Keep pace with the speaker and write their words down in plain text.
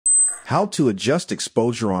How to adjust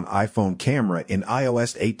exposure on iPhone camera in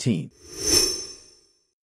iOS 18.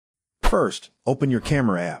 First, open your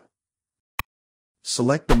camera app.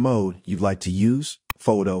 Select the mode you'd like to use,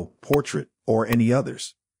 photo, portrait, or any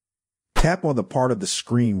others. Tap on the part of the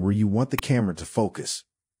screen where you want the camera to focus.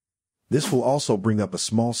 This will also bring up a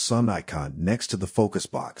small sun icon next to the focus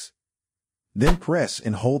box. Then press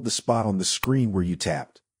and hold the spot on the screen where you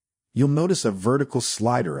tapped. You'll notice a vertical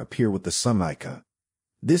slider appear with the sun icon.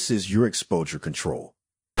 This is your exposure control.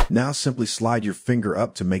 Now simply slide your finger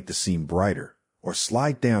up to make the scene brighter, or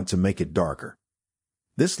slide down to make it darker.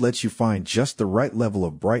 This lets you find just the right level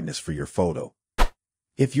of brightness for your photo.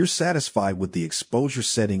 If you're satisfied with the exposure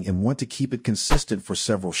setting and want to keep it consistent for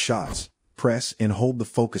several shots, press and hold the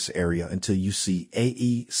focus area until you see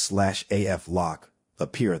AE/AF lock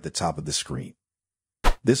appear at the top of the screen.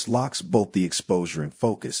 This locks both the exposure and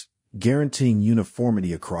focus, guaranteeing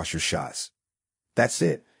uniformity across your shots. That's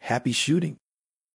it. Happy shooting!